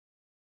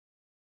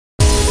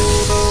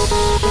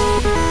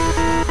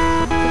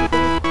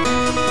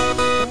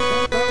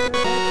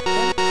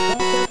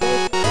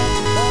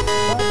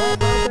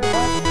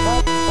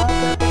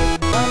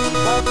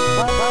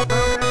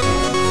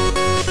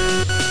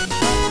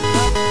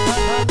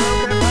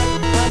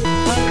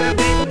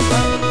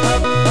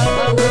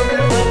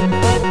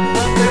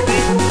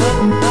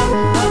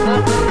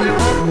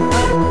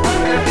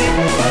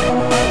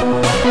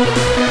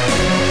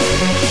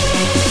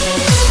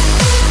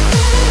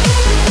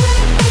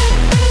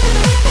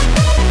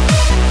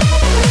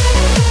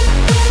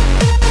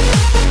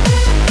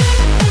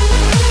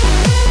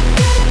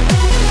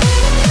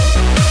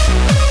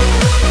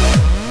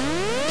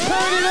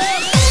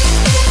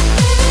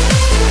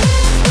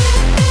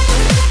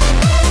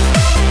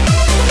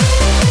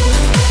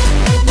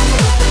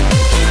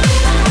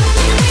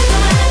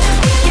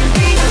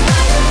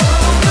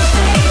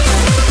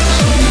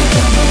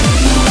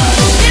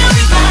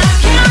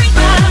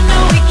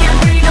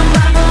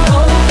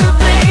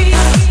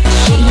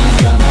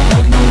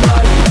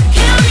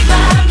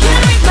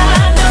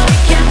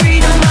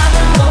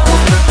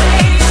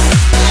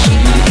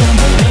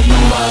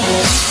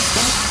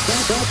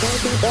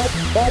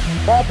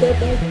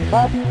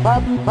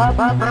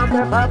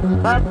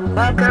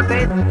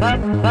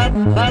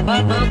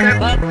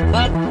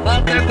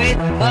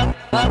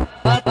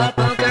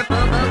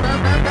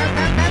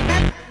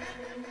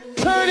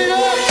Turn it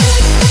up!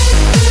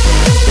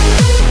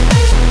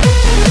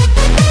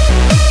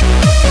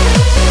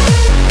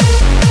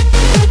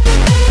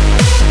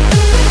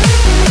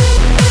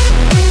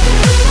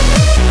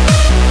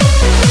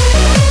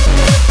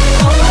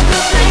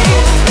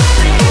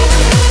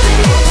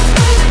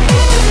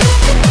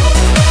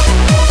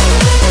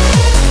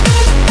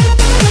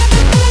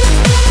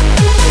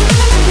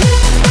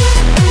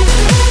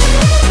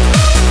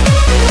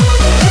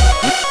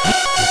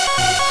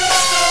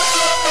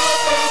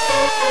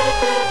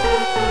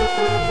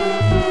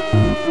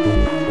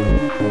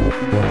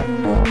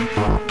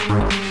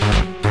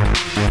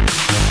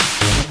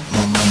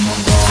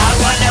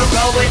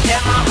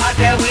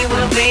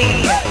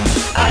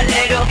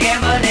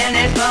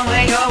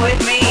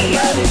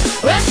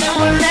 Russian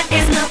roulette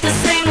is not the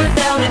same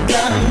without a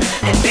gun.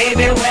 And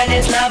baby, when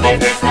it's love,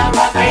 if it's not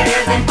rough, it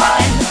isn't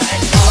fun.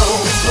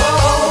 Oh, oh,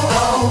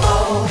 oh,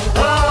 oh,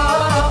 oh,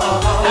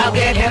 oh, I'll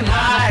get him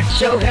hot,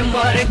 show him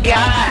what I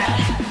got.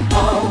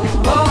 Oh,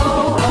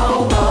 oh,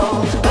 oh,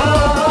 oh,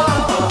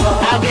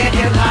 oh, I'll get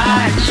him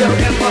hot, show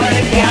him what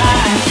I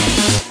got.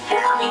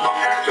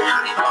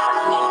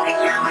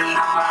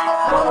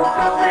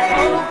 Oh,